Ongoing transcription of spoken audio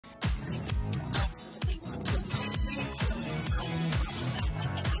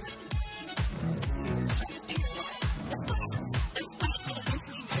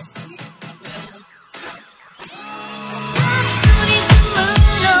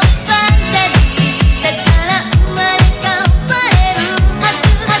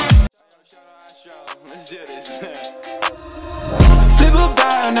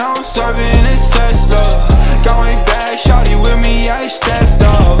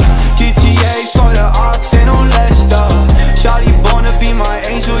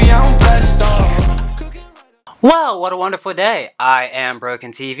wonderful day. I am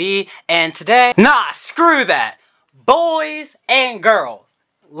Broken TV, and today, nah, screw that. Boys and girls,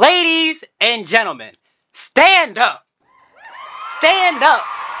 ladies and gentlemen, stand up. Stand up.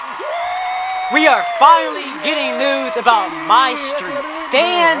 We are finally getting news about my street.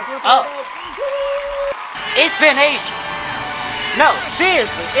 Stand up. It's been ages. No,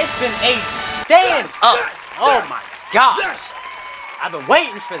 seriously, it's been ages. Stand up. Oh my gosh. I've been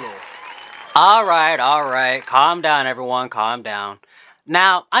waiting for this. Alright, calm down everyone, calm down.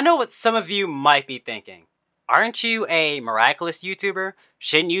 Now, I know what some of you might be thinking. Aren't you a miraculous YouTuber?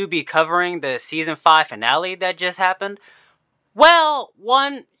 Shouldn't you be covering the season 5 finale that just happened? Well,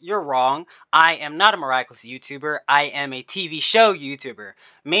 one, you're wrong. I am not a miraculous YouTuber, I am a TV show YouTuber.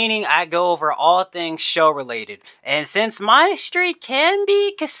 Meaning I go over all things show related. And since my streak can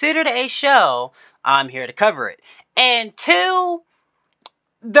be considered a show, I'm here to cover it. And two,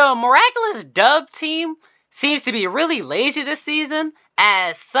 the miraculous dub team seems to be really lazy this season,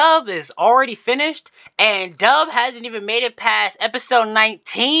 as sub is already finished and dub hasn't even made it past episode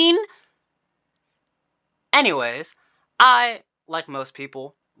 19. Anyways, I, like most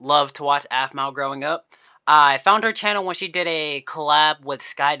people, loved to watch Aphmau growing up. I found her channel when she did a collab with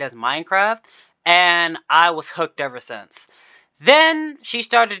Sky Does Minecraft, and I was hooked ever since. Then she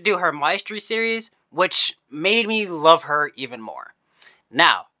started to do her My Street series, which made me love her even more.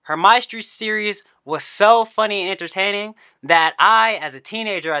 Now, her My Street series was so funny and entertaining that I, as a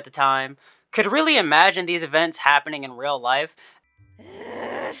teenager at the time, could really imagine these events happening in real life.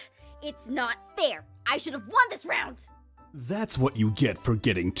 It's not fair. I should have won this round. That's what you get for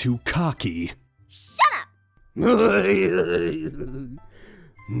getting too cocky. Shut up!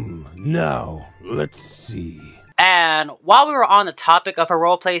 Now, let's see. And while we were on the topic of her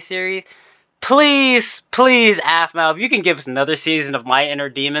roleplay series, please, Aphmau, if you can give us another season of My Inner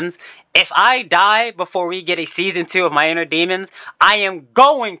Demons. If I die before we get a season 2 of My Inner Demons, I am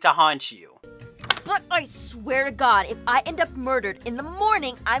going to haunt you. But I swear to God, if I end up murdered in the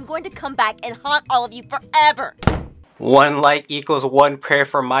morning, I'm going to come back and haunt all of you forever. 1 like equals 1 prayer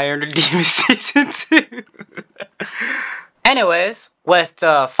for My Inner Demons season 2. Anyways, with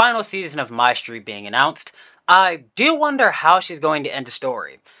the final season of My Street being announced, I do wonder how she's going to end the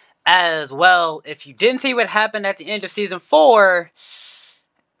story. As well, if you didn't see what happened at the end of season 4,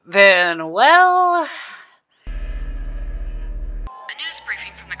 then, well... A news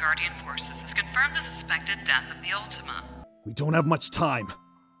briefing from the Guardian Forces has confirmed the suspected death of the Ultima. We don't have much time.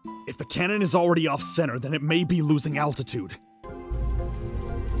 If the cannon is already off-center, then it may be losing altitude.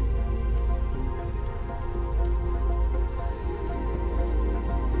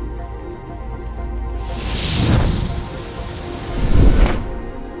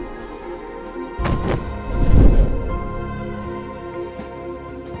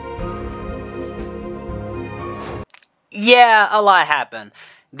 Yeah, a lot happened.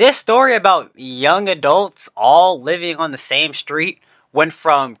 This story about young adults all living on the same street went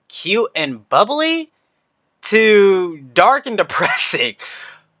from cute and bubbly to dark and depressing.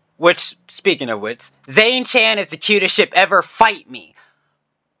 Which, speaking of which, Zane-chan is the cutest ship ever, fight me.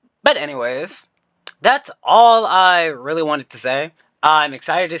 But anyways, that's all I really wanted to say. I'm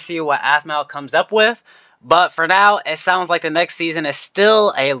excited to see what Aphmau comes up with. But for now, it sounds like the next season is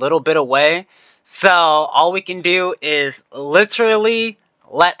still a little bit away. So, all we can do is literally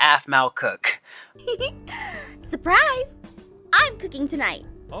let Aphmau cook. Surprise! I'm cooking tonight.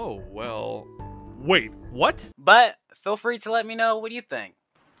 Oh, well... Wait, what? But, feel free to let me know what you think.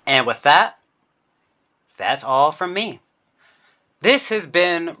 And with that, that's all from me. This has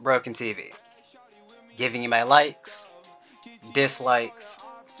been Broken TV. Giving you my likes, dislikes,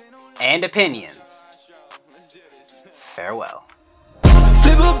 and opinions. Farewell.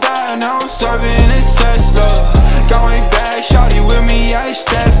 Flip a bag, now I'm serving it.